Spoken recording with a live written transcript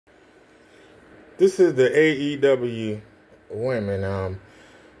This is the AEW women.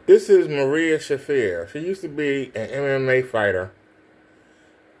 This is Maria Shafir. She used to be an MMA fighter.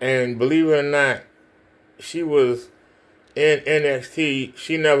 And believe it or not, she was in NXT.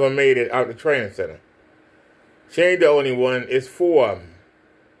 She never made it out the training center. She ain't the only one. It's 4 of them.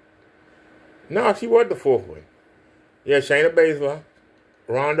 No, she was the 4th one. Yeah, Shayna Baszler,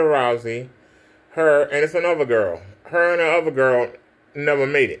 Ronda Rousey, her, and it's another girl. Her and the other girl never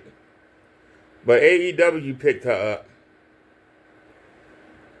made it. But AEW picked her up.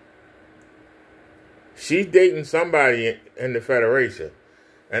 She's dating somebody in the Federation.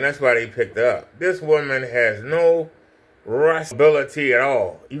 And that's why they picked her up. This woman has no wrestlability at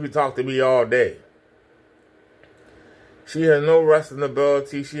all. You can talk to me all day. She has no wrestling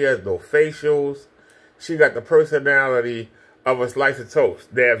ability. She has no facials. She got the personality of a slice of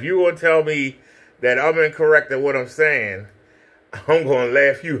toast. Now, if you will tell me that I'm incorrect in what I'm saying, I'm going to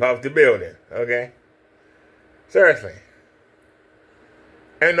laugh you off the building, okay? Seriously.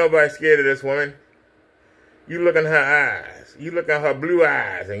 Ain't nobody scared of this woman. You look in her eyes. You look at her blue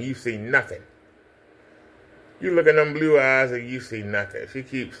eyes and you see nothing. You look at them blue eyes and you see nothing. She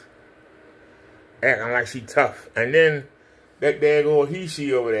keeps acting like she tough. And then that daggone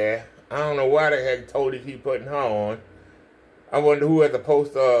he-she over there, I don't know why the heck TODAYS keep putting her on. I wonder who has the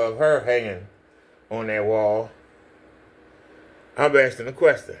poster of her hanging on that wall. I'm asking the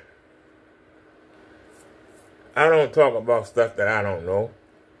question. I don't talk about stuff that I don't know.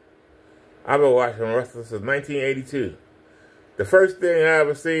 I've been watching wrestling since 1982. The first thing I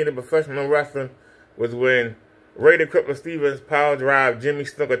ever seen in professional wrestling was when Ray the Crippler Stevens power drive Jimmy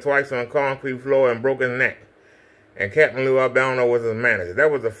Snuka twice on a concrete floor and broke his neck. And Captain Lou Albano was his manager.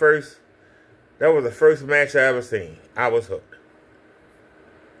 That was the first match I ever seen. I was hooked.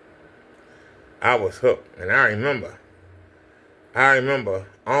 I was hooked. And I remember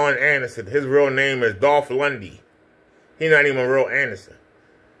Arn Anderson, his real name is Dolph Lundy. He's not even real Anderson.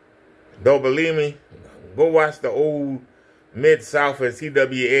 Don't believe me? Go watch the old Mid-South and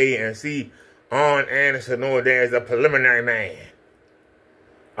CWA and see Arn Anderson over there as a preliminary man.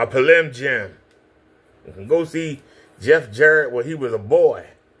 A prelim gym. You can go see Jeff Jarrett when he was a boy.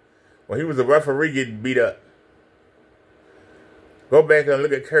 When he was a referee getting beat up. Go back and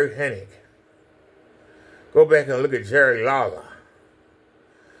look at Kurt Hennig. Go back and look at Jerry Lawler.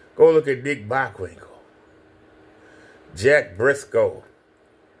 Go look at Dick Bockwinkel. Jack Briscoe.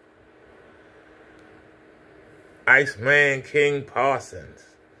 Iceman King Parsons.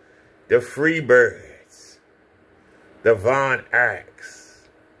 The Freebirds. The Von Erichs.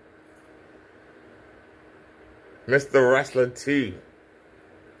 Mr. Wrestler 2.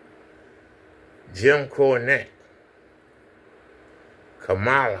 Jim Cornette.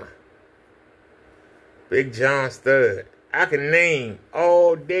 Kamala. Big John Studd. I can name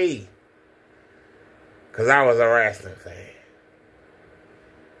all day. Because I was a wrestling fan.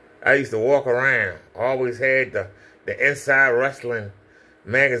 I used to walk around. Always had the Inside Wrestling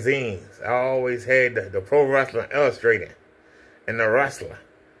magazines. I always had the Pro Wrestling Illustrated and the Wrestler.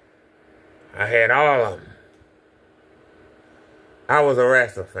 I had all of them. I was a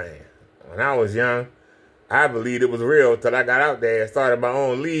wrestling fan. When I was young, I believed it was real till I got out there and started my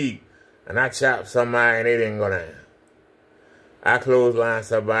own league. And I chopped somebody and they didn't go down. I clotheslined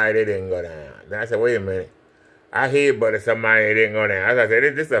somebody, they didn't go down. Then I said, wait a minute. I headbutted somebody, they didn't go down. I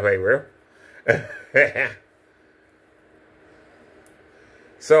said, this stuff ain't real.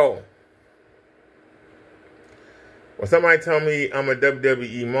 So, when somebody tell me I'm a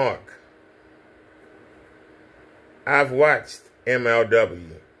WWE mark, I've watched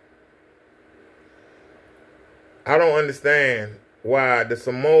MLW. I don't understand why the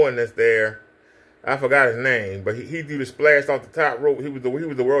Samoan that's there, I forgot his name, but he do the splash off the top rope. He was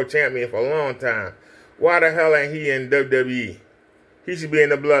the world champion for a long time. Why the hell ain't he in WWE? He should be in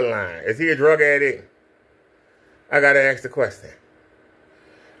the bloodline. Is he a drug addict? I gotta ask the question.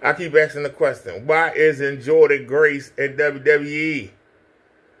 I keep asking the question. Why isn't Jordan Grace in WWE?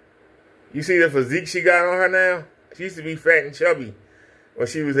 You see the physique she got on her now? She used to be fat and chubby when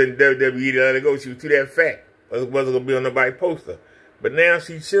she was in WWE. The other go, she was too that fat. Wasn't gonna be on nobody's poster. But now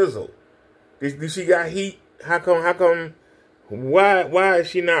she's chiseled. Do she got heat? How come, why is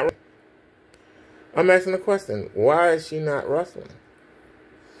she not? I'm asking the question. Why is she not wrestling?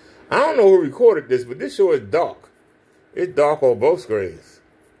 I don't know who recorded this, but this show is dark. It's dark on both screens.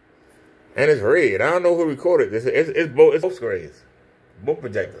 And it's red. I don't know who recorded this. It's both screens. Both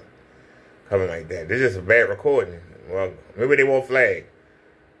projectors. Coming like that. This is just a bad recording. Well, maybe they won't flag.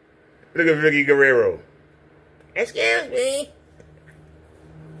 Look at Vicky Guerrero. Excuse me.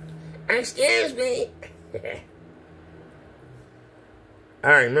 Excuse me.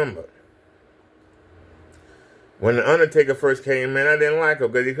 I remember When The Undertaker first came in, I didn't like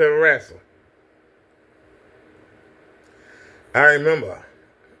him because he couldn't wrestle. I remember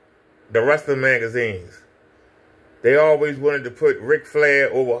the wrestling magazines. They always wanted to put Ric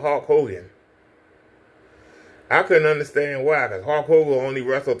Flair over Hulk Hogan. I couldn't understand why, because Hulk Hogan only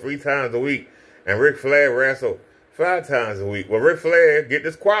wrestled 3 times a week, and Ric Flair wrestled 5 times a week. Well, Ric Flair get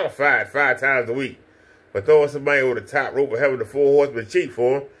disqualified 5 times a week for throwing somebody over the top rope and having the 4 horsemen cheat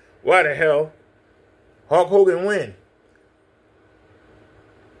for him. Why the hell Hulk Hogan win?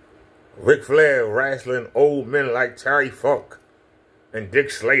 Ric Flair wrestling old men like Terry Funk and Dick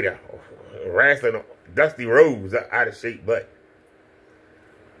Slater, wrestling Dusty Rhodes out of shape butt.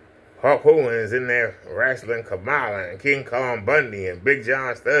 Hulk Hogan is in there wrestling Kamala and King Kong Bundy and Big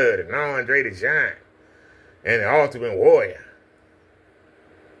John Studd and Andre the Giant and the Ultimate Warrior.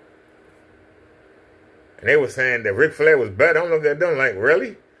 And they were saying that Ric Flair was better. I don't know if they're done. Like,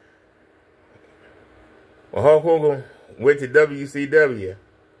 really? Well, Hulk Hogan went to WCW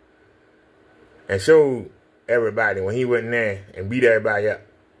and showed everybody when he went in there and beat everybody up.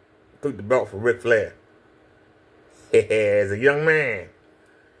 Took the belt from Ric Flair. As a young man,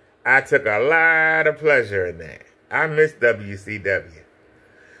 I took a lot of pleasure in that. I miss WCW.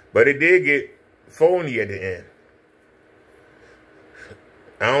 But it did get phony at the end.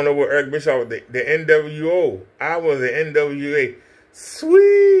 I don't know what Eric Bischoff, the NWO. I was the NWA.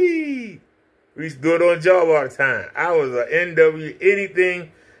 Sweet! We used to do it on job all the time. I was a NW.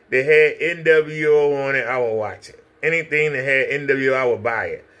 Anything that had NWO on it, I would watch it. Anything that had NWO, I would buy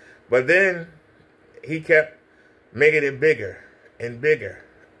it. But then he kept making it bigger and bigger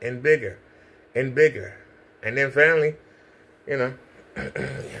and bigger and bigger. And then finally, you know,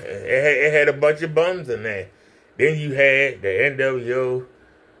 it had a bunch of bums in there. Then you had the NWO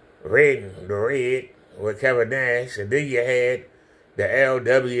Red with Kevin Nash. And then you had the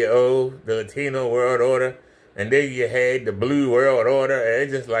LWO, the Latino World Order. And then you had the Blue World Order. And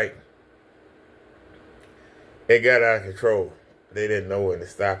it's just like, it got out of control. They didn't know when to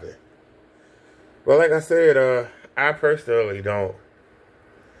stop it. Well, like I said, I personally don't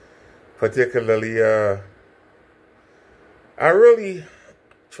particularly, I really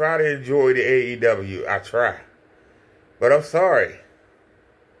try to enjoy the AEW. I try. But I'm sorry.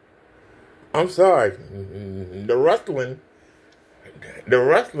 I'm sorry. The wrestling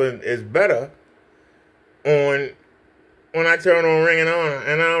is better when I turn on Ring of Honor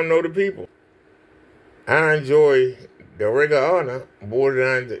and I don't know the people. I enjoy the Ring of Honor more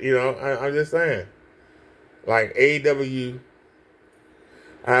than, you know, I'm just saying. Like AEW,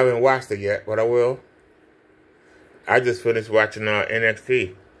 I haven't watched it yet, but I will. I just finished watching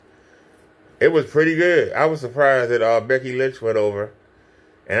NXT. It was pretty good. I was surprised that Becky Lynch went over.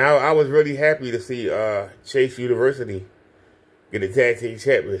 And I was really happy to see Chase University get a tag team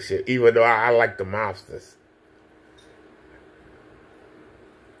championship, even though I like the Mobsters.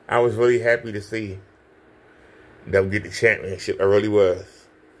 I was really happy to see them get the championship. I really was.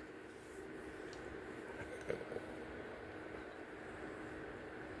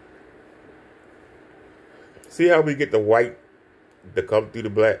 See how we get the white to come through the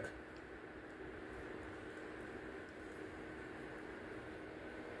black?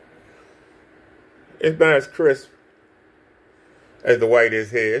 It's not as crisp as the white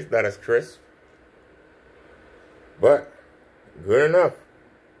is here. It's not as crisp. But good enough.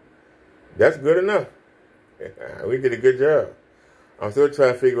 That's good enough. We did a good job. I'm still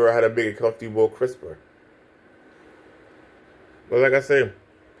trying to figure out how to make it come through more crisper. But like I said,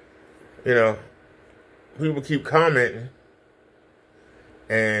 you know, people keep commenting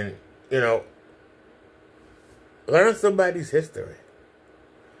and, you know, learn somebody's history.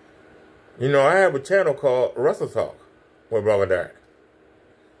 You know, I have a channel called Wrestle Talk with Brother Dark.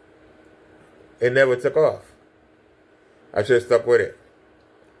 It never took off. I should have stuck with it.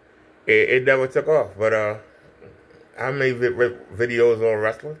 It never took off, but I made videos on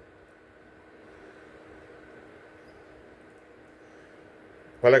wrestling.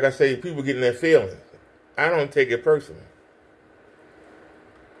 But like I say, people getting their feelings. I don't take it personally.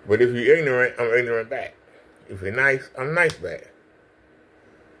 But if you're ignorant, I'm ignorant back. If you're nice, I'm nice back.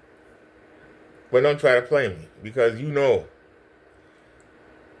 But don't try to play me, because you know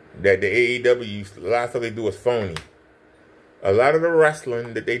that the AEW, a lot of stuff they do is phony. A lot of the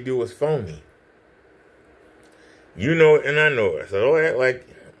wrestling that they do is phony. You know it and I know it. So don't act like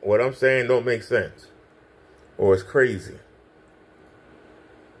what I'm saying don't make sense. Or it's crazy.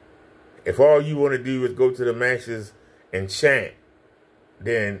 If all you want to do is go to the matches and chant,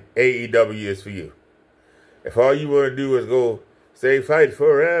 then AEW is for you. If all you want to do is go say fight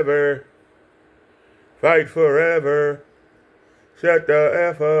forever, fight forever, shut the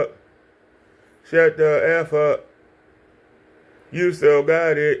F up, shut the F up, You still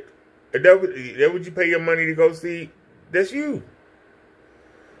got it. That would you pay your money to go see? That's you.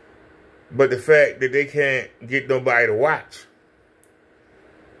 But the fact that they can't get nobody to watch,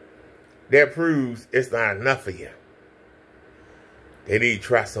 that proves it's not enough for you. They need to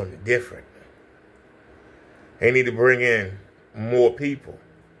try something different. They need to bring in more people.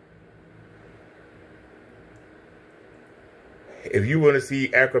 If you want to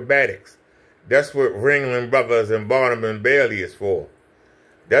see acrobatics, that's what Ringling Brothers and Barnum and Bailey is for.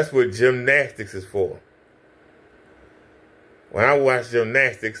 That's what gymnastics is for. When I watch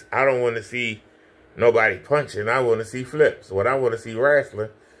gymnastics, I don't want to see nobody punching. I want to see flips. When I want to see wrestling,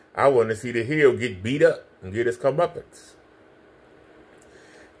 I want to see the heel get beat up and get his comeuppance.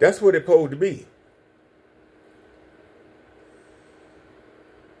 That's what it's supposed to be.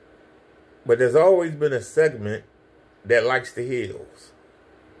 But there's always been a segment that likes the heels.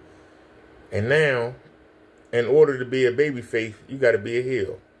 And now, in order to be a babyface, you got to be a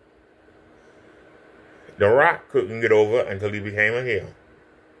heel. The Rock couldn't get over until he became a heel.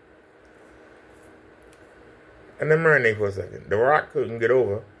 And then marinate for a second. The Rock couldn't get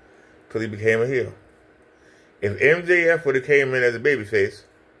over until he became a heel. If MJF would have came in as a babyface,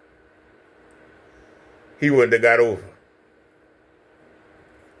 he wouldn't have got over.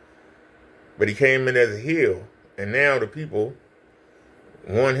 But he came in as a heel, and now the people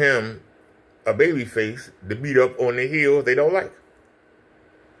want him, a babyface, to beat up on the heels they don't like.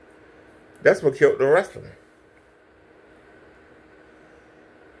 That's what killed the wrestling.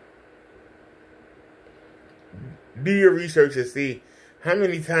 Do your research and see how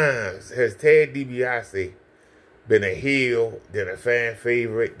many times has Ted DiBiase been a heel, then a fan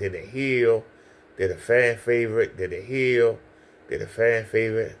favorite, then a heel, then a fan favorite, then a heel, then a fan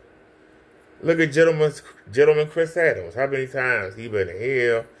favorite. Look at Gentleman Chris Adams. How many times he been a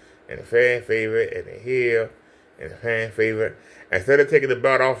heel and a fan favorite and a heel and a fan favorite? Instead of taking the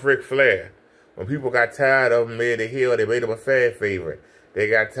belt off Ric Flair, when people got tired of him being a heel, they made him a fan favorite. They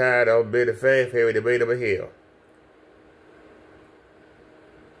got tired of him being a fan favorite, they made him a heel.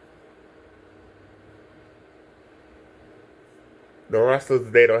 The wrestlers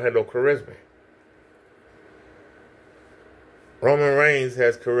today don't have no charisma. Roman Reigns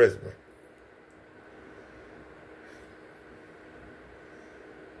has charisma.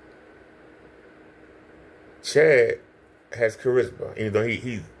 Chad has charisma, even though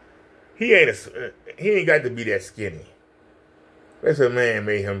he ain't got to be that skinny. That's a man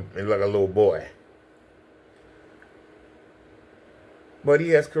made him look like a little boy. But he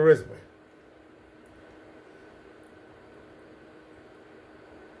has charisma.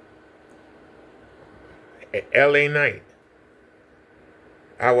 LA Knight.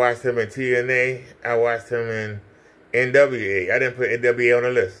 I watched him in TNA. I watched him in NWA. I didn't put NWA on the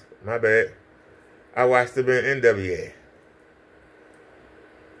list. My bad. I watched him in NWA.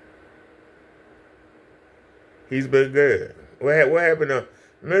 He's been good. What happened to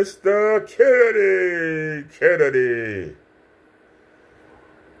Mr. Kennedy?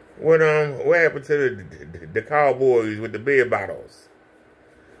 What happened to the Cowboys with the beer bottles?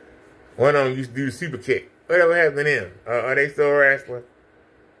 One of them used to do the super kick. Whatever happened to them? Are they still wrestling?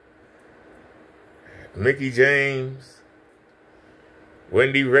 Mickey James,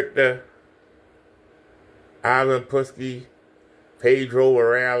 Wendy Richter, Ivan Putski, Pedro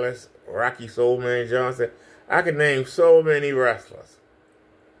Morales, Rocky Soulman Johnson. I could name so many wrestlers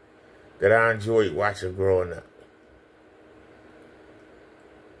that I enjoyed watching growing up.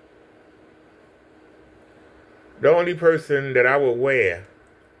 The only person that I would wear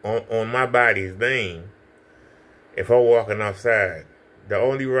on my body's name if I'm walking outside, the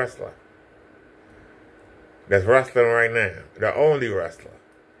only wrestler that's wrestling right now, the only wrestler,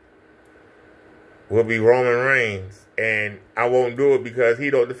 will be Roman Reigns, and I won't do it because he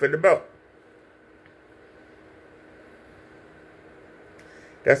don't defend the belt.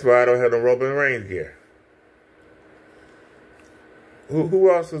 That's why I don't have no Roman Reigns gear.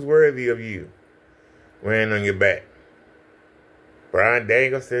 Who else is worthy of you wearing on your back? Bryan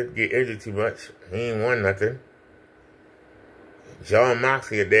Danielson get injured too much. He ain't won nothing. John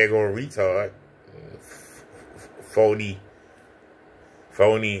Moxley, a daggone retard. Phony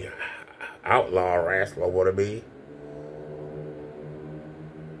outlaw wrestler wanna be.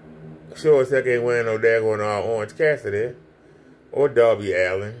 Sure as heck ain't wearing no daggone Orange Cassidy or Darby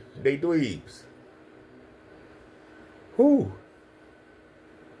Allin. They dweebs. Who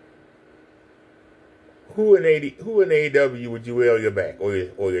in AEW would you wear on your back or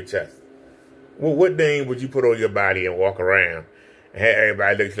your chest? Well, what name would you put on your body and walk around and have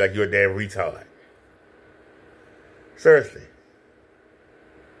everybody look like you're a damn retard? Seriously.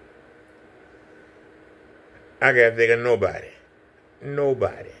 I can't think of nobody.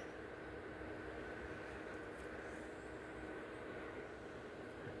 nobody.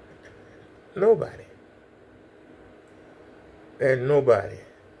 Nobody. There's nobody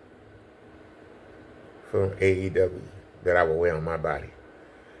from AEW that I would wear on my body.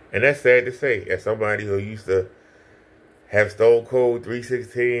 And that's sad to say. As somebody who used to have Stone Cold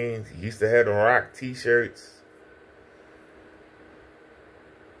 316s, used to have the Rock t-shirts,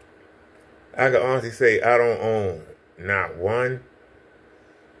 I can honestly say I don't own not one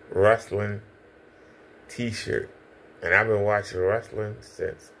wrestling t-shirt. And I've been watching wrestling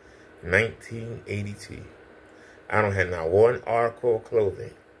since 1982. I don't have not one article of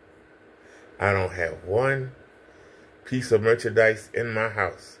clothing. I don't have one piece of merchandise in my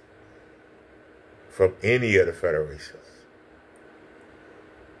house from any of the federations.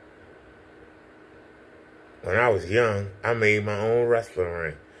 When I was young, I made my own wrestling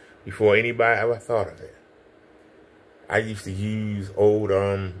ring before anybody ever thought of it. I used to use old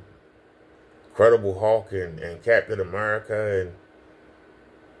Incredible Hulk and Captain America and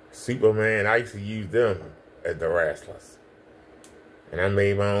Superman. I used to use them as the wrestlers. And I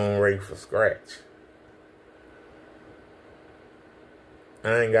made my own ring from scratch.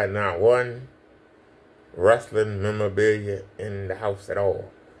 I ain't got not one wrestling memorabilia in the house at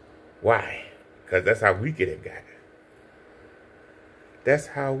all. Why? Because that's how weak it had got. That's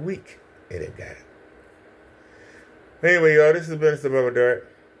how weak it had got. Anyway, y'all, this has been Mr. Brother Dirt.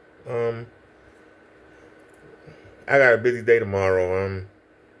 I got a busy day tomorrow.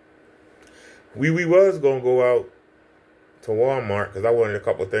 We was gonna go out to Walmart because I wanted a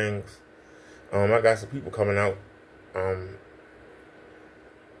couple things. I got some people coming out.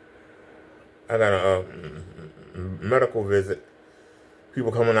 I got a medical visit.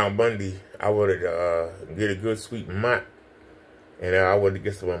 People coming out Monday. I wanted to get a good sweet mop, and I wanted to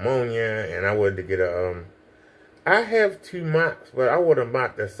get some ammonia, and I wanted to get a. I have 2 mops, but I want a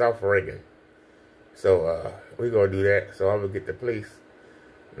mop that's South Reagan. So we're gonna do that. So I will get the place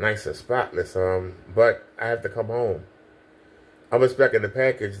nice and spotless. But I have to come home. I'm expecting the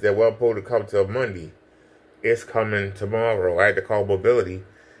package that was supposed to come till Monday. It's coming tomorrow. I had to call mobility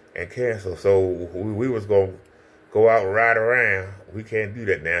and cancel. So we was gonna go out and ride around. We can't do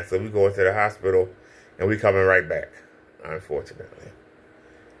that now. So we going to the hospital and we coming right back, unfortunately.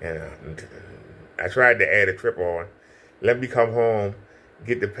 And I tried to add a trip on. Let me come home,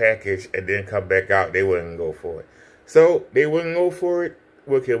 get the package, and then come back out. They wouldn't go for it. So they wouldn't go for it.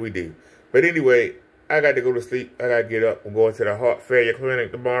 What can we do? But anyway, I got to go to sleep. I got to get up. I'm going to the heart failure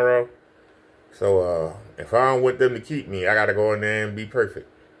clinic tomorrow. So if I don't want them to keep me, I got to go in there and be perfect.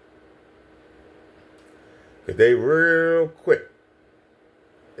 Because they real quick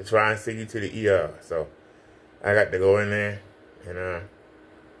to try and send you to the ER. So I got to go in there and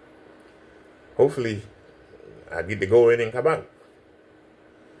hopefully I get to go in and come out.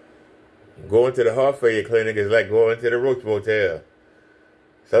 Going to the heart failure clinic is like going to the Roach Motel.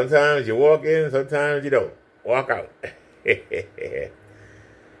 Sometimes you walk in, sometimes you don't. Walk out.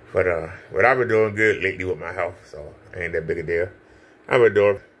 But I've been doing good lately with my health, so ain't that big a deal. I've been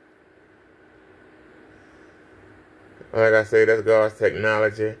doing. Like I say, that's God's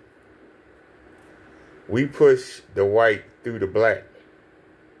technology. We push the white through the black.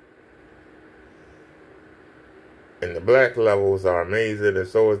 And the black levels are amazing, and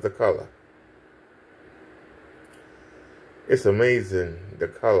so is the color. It's amazing, the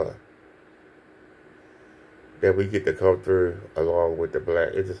color that we get to come through along with the black.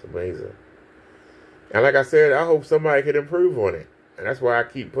 It's just amazing. And like I said, I hope somebody can improve on it. And that's why I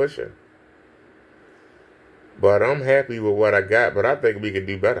keep pushing. But I'm happy with what I got, but I think we could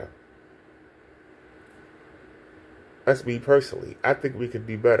do better. That's me personally. I think we could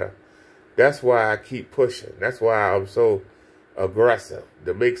do better. That's why I keep pushing. That's why I'm so aggressive,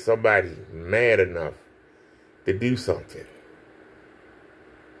 to make somebody mad enough to do something.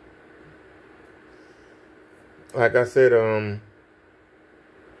 Like I said,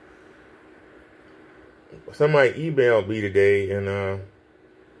 somebody emailed me today and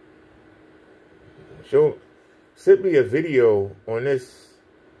sent me a video on this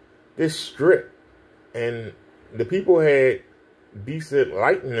strip, and the people had decent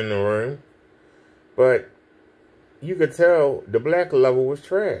lighting in the room, but you could tell the black level was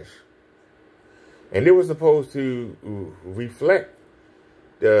trash. And it was supposed to reflect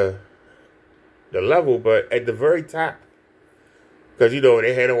the level, but at the very top, because, you know,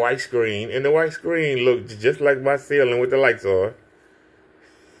 they had a white screen, and the white screen looked just like my ceiling with the lights on.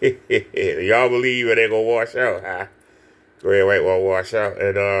 Y'all believe it, they're going to wash out, huh? Red, white won't wash out.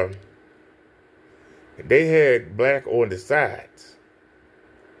 And they had black on the sides.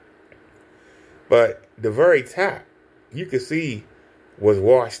 But the very top, you could see was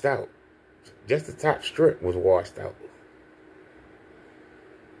washed out. Just the top strip was washed out.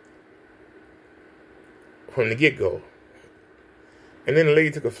 From the get-go. And then the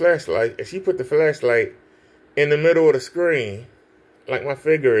lady took a flashlight, and she put the flashlight in the middle of the screen, like my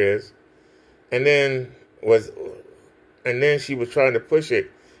figure is, and then she was trying to push it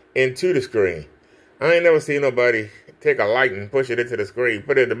into the screen. I ain't never seen nobody take a light and push it into the screen,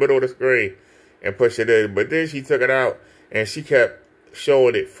 put it in the middle of the screen and push it in. But then she took it out and she kept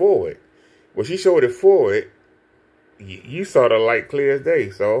showing it forward. When she showed it forward, you saw the light clear as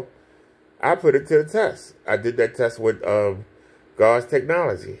day. So I put it to the test. I did that test with God's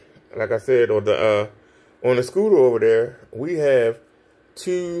technology. Like I said, on the scooter over there, we have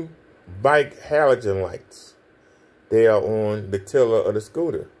 2 bike halogen lights. They are on the tiller of the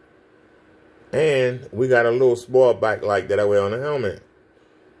scooter. And we got a little small bike light that I wear on the helmet.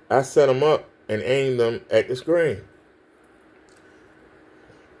 I set them up and aimed them at the screen.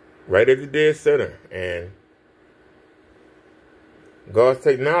 Right at the dead center. And God's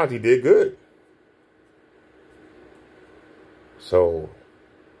technology did good. So,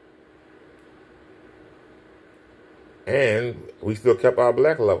 and we still kept our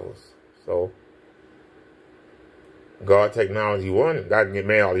black levels. So, God technology won. God can get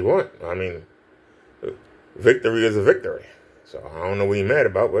mad all he want. I mean, victory is a victory. So, I don't know what you're mad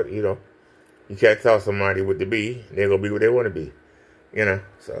about, but, you know, you can't tell somebody what to be. They're going to be what they want to be. You know,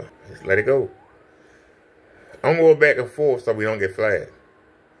 so just let it go. I'm going back and forth so we don't get flagged.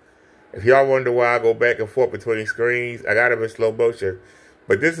 If y'all wonder why I go back and forth between screens, I got them in slow motion.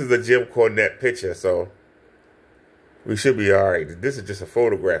 But this is a Jim Cornette picture, so we should be alright. This is just a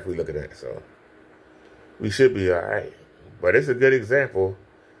photograph we're looking at, so we should be alright. But it's a good example.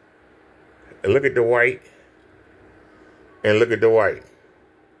 And look at the white. And look at the white.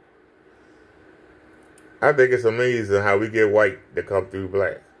 I think it's amazing how we get white to come through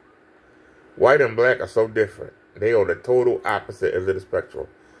black. White and black are so different. They are the total opposite ends of the spectrum.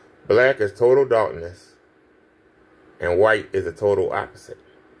 Black is total darkness, and white is the total opposite.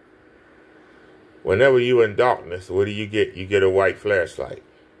 Whenever you're in darkness, what do? You get a white flashlight.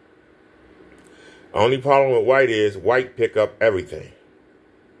 Only problem with white is white pick up everything.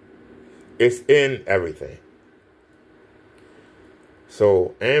 It's in everything.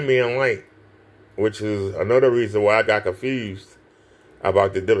 So ambient light, which is another reason why I got confused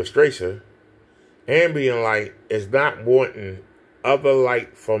about the demonstration. Ambient light is not wanting other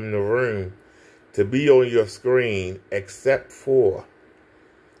light from the room to be on your screen except for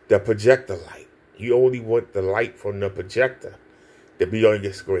the projector light. You only want the light from the projector to be on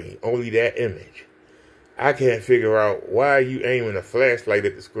your screen. Only that image. I can't figure out why are you aiming a flashlight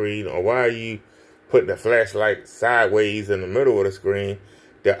at the screen, or why are you putting the flashlight sideways in the middle of the screen.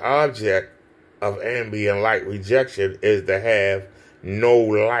 The object of ambient light rejection is to have no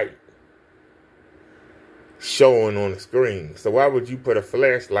light showing on the screen. So why would you put a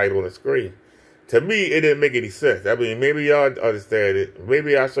flashlight on the screen? To me, it didn't make any sense. I mean, maybe y'all understand it.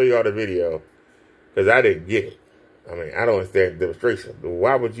 Maybe I'll show y'all the video, because I didn't get it. I mean, I don't understand the demonstration. But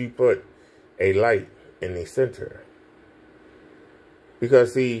why would you put a light in the center?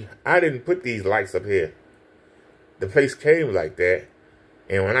 Because, see, I didn't put these lights up here. The place came like that.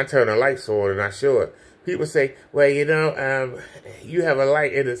 And when I turn the lights on and I show it, people say, well, you know, you have a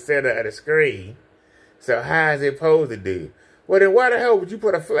light in the center of the screen. So how is it supposed to do? Well, then why the hell would you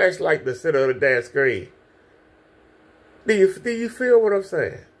put a flashlight in the center of the damn screen? Do you feel what I'm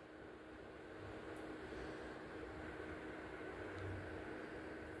saying?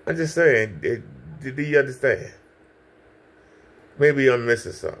 I'm just saying, do you understand? Maybe I'm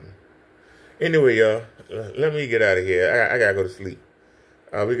missing something. Anyway, y'all, let me get out of here. I gotta go to sleep.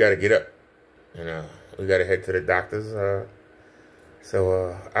 We gotta get up. And we gotta head to the doctor's.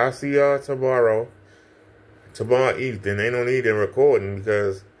 So I'll see y'all tomorrow. Tomorrow evening. Ain't no need in recording,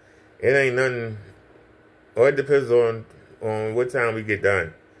 because it ain't nothing. Or it depends on what time we get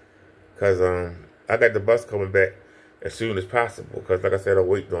done. Because I got the bus coming back as soon as possible. Because like I said, I'm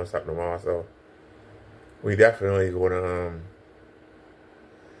waiting on something tomorrow. So we definitely gonna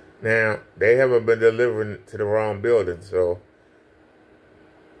now, they haven't been delivering to the wrong building, so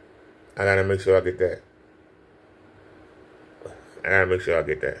I gotta make sure I get that. I gotta make sure I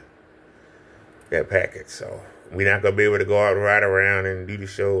get that package. So we're not gonna be able to go out and ride around and do the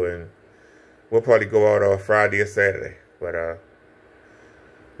show, and we'll probably go out on Friday or Saturday. But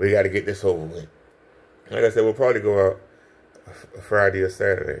we gotta get this over with. Like I said, we'll probably go out Friday or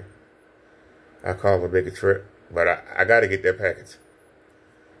Saturday. I call it a big trip, but I gotta get that package.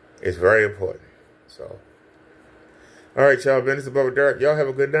 It's very important. So, all right, y'all. Business above dark. Y'all have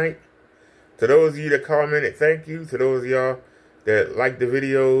a good night. To those of you that commented, thank you. To those of y'all that like the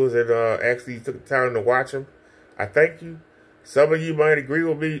videos and actually took the time to watch them. I thank you. Some of you might agree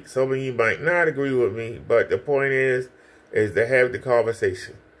with me. Some of you might not agree with me. But the point is to have the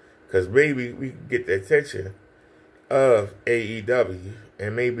conversation. Because maybe we can get the attention of AEW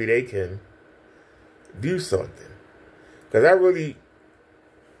and maybe they can do something. Because I really,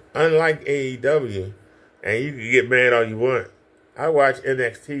 unlike AEW, and you can get mad all you want, I watch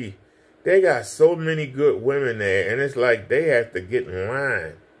NXT. They got so many good women there, and it's like they have to get in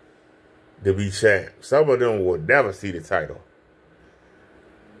line to be champ. Some of them will never see the title.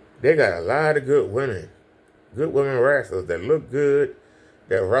 They got a lot of good women wrestlers that look good,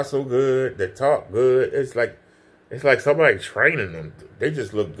 that wrestle good, that talk good. It's like somebody training them. They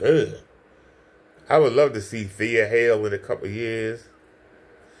just look good. I would love to see Thea Hale in a couple of years.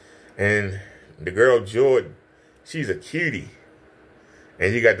 And the girl Jordan, she's a cutie.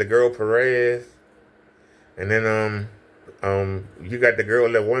 And you got the girl Perez. And then you got the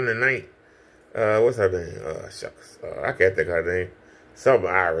girl that won the night. What's her name? Shucks. I can't think of her name. Some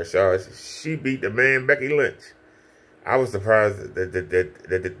Irish. She beat the man Becky Lynch. I was surprised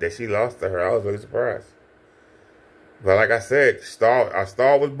that she lost to her. I was really surprised. But like I said, our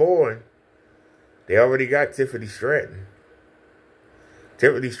star was born. They already got Tiffany Stratton.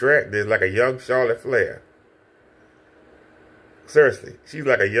 Tiffany Stratton is like a young Charlotte Flair. Seriously, she's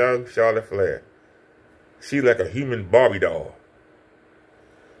like a young Charlotte Flair. She's like a human Barbie doll.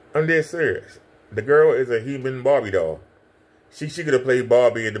 I'm dead serious. The girl is a human Barbie doll. She could have played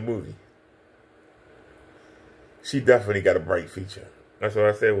Barbie in the movie. She definitely got a bright future. That's what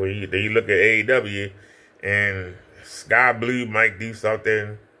I said. When you look at AEW, and Sky Blue might do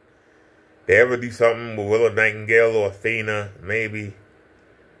something. They ever do something with Willow Nightingale or Athena, maybe.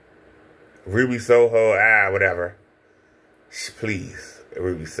 Ruby Soho, whatever. Please,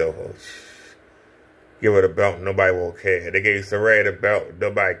 Ruby Soho. Give her the belt, nobody won't care. They gave Saraya the belt,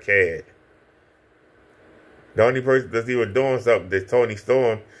 nobody cared. The only person that's even doing something is Toni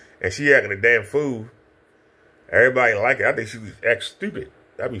Storm, and she acting a damn fool. Everybody like it. I think she was acting stupid.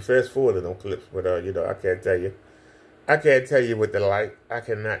 I'd be fast forwarding on clips, but I can't tell you. I can't tell you what to like. I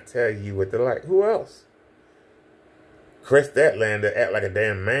cannot tell you what to like. Who else? Chris Statlander act like a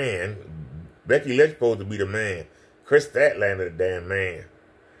damn man. Becky Lynch supposed to be the man. Chris Statlander the damn man.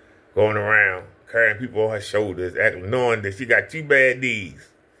 Going around, carrying people on her shoulders, acting, knowing that she got two bad knees.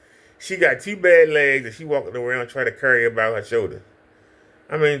 She got two bad legs, and she walking around trying to carry about her shoulders.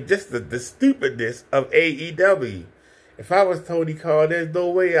 I mean, just the stupidness of AEW. If I was Tony Khan, there's no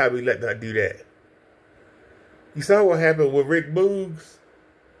way I'd be letting her do that. You saw what happened with Rick Boogs?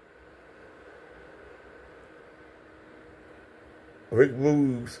 Rick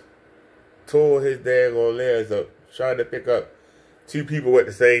Boogs tore his daggone legs up trying to pick up two people at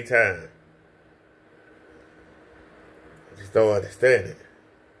the same time. I just don't understand it.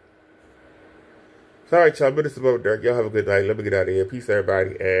 Sorry, y'all, but it's about Dirk. Y'all have a good night. Let me get out of here. Peace,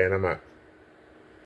 everybody, and I'm out.